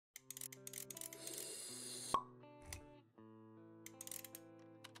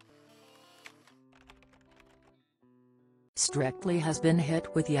Strictly has been hit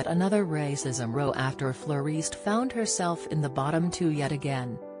with yet another racism row after Fleur East found herself in the bottom two yet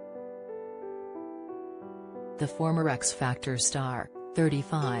again. The former X Factor star,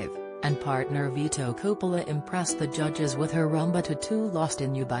 35, and partner Vito Coppola impressed the judges with her rumba to 2 Lost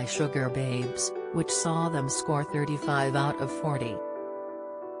in You by Sugar Babes, which saw them score 35 out of 40.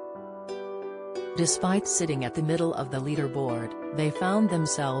 Despite sitting at the middle of the leaderboard, they found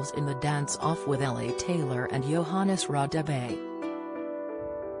themselves in the dance-off with Ellie Taylor and Johannes Radebe.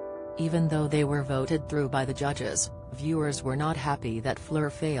 Even though they were voted through by the judges, viewers were not happy that Fleur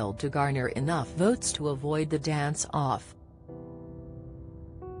failed to garner enough votes to avoid the dance-off.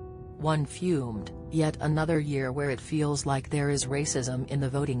 One fumed, "Yet another year where it feels like there is racism in the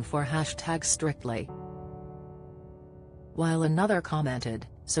voting for #Strictly." While another commented,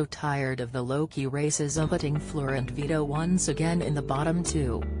 "So tired of the low-key racism," putting Fleur and Vito once again in the bottom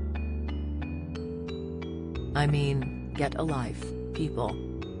two. "I mean, get a life, people."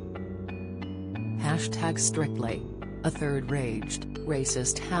 #Strictly. A third raged,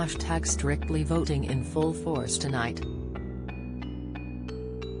 racist #Strictly voting in full force tonight.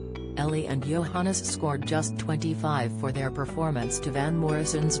 Ellie and Johannes scored just 25 for their performance to Van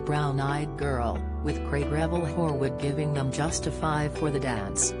Morrison's Brown Eyed Girl, with Craig Revel Horwood giving them just a 5 for the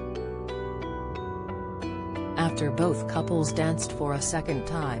dance. After both couples danced for a second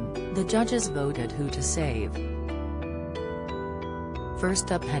time, the judges voted who to save.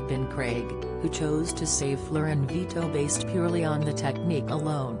 First up had been Craig, who chose to save Fleur and Vito based purely on the technique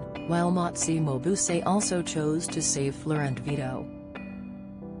alone, while Motsi Mabuse also chose to save Fleur and Vito.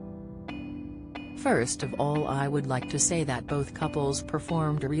 First of all, I would like to say that both couples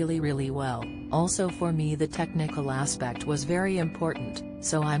performed really well. Also for me the technical aspect was very important,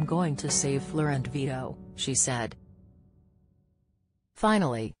 so I'm going to save Fleur and Vito, she said.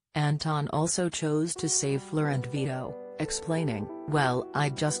 Finally, Anton also chose to save Fleur and Vito, explaining, "Well,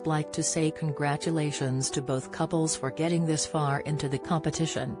 I'd just like to say congratulations to both couples for getting this far into the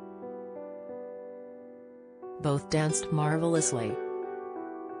competition. Both danced marvelously.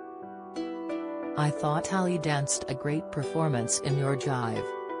 I thought Ali danced a great performance in your jive.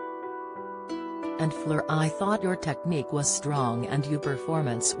 And Fleur, I thought your technique was strong and your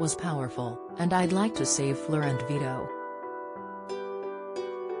performance was powerful, and I'd like to save Fleur and Vito."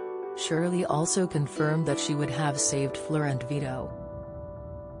 Shirley also confirmed that she would have saved Fleur and Vito.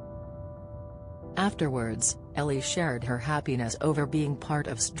 Afterwards, Ellie shared her happiness over being part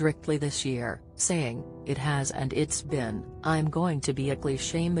of Strictly this year, saying, "It has and it's been, I'm going to be a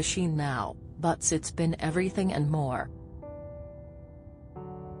cliché machine now, but it's been everything and more.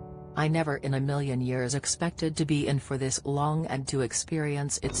 I never in a million years expected to be in for this long and to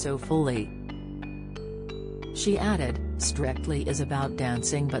experience it so fully." She added, "Strictly is about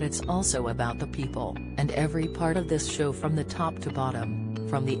dancing, but it's also about the people, and every part of this show from the top to bottom,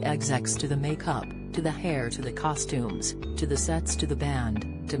 from the execs to the makeup, to the hair to the costumes, to the sets to the band,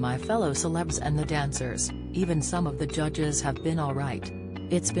 to my fellow celebs and the dancers, even some of the judges have been alright.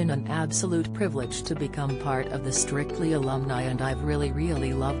 It's been an absolute privilege to become part of the Strictly alumni and I've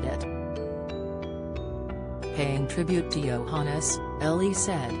really loved it." Paying tribute to Johannes, Ellie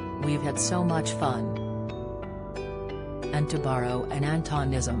said, "We've had so much fun. And to borrow an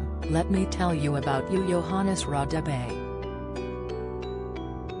Antonism, let me tell you about you, Johannes Radebe.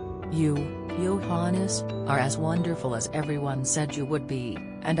 You, Johannes, are as wonderful as everyone said you would be,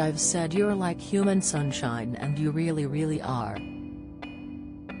 and I've said you're like human sunshine and you really are.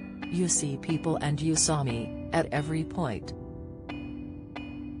 You see people and you saw me, at every point.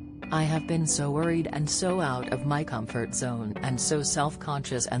 I have been so worried and so out of my comfort zone and so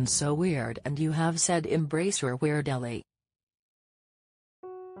self-conscious and so weird, and you have said embrace your weird, Ellie.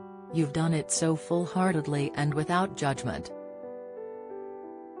 You've done it so full-heartedly and without judgment.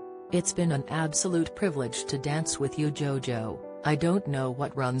 It's been an absolute privilege to dance with you, Jojo. I don't know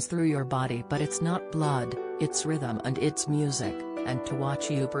what runs through your body, but it's not blood, it's rhythm and it's music, and to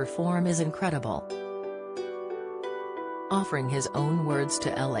watch you perform is incredible." Offering his own words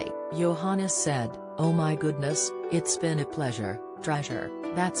to Ellie, Johannes said, "Oh my goodness, it's been a pleasure, treasure,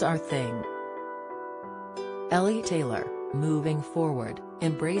 that's our thing." Ellie Taylor, moving forward,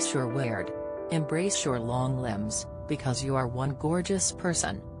 embrace your weird. Embrace your long limbs, because you are one gorgeous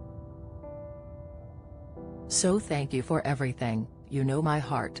person. So thank you for everything, you know my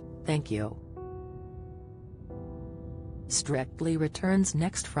heart, thank you. Strictly returns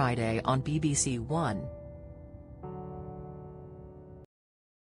next Friday on BBC One.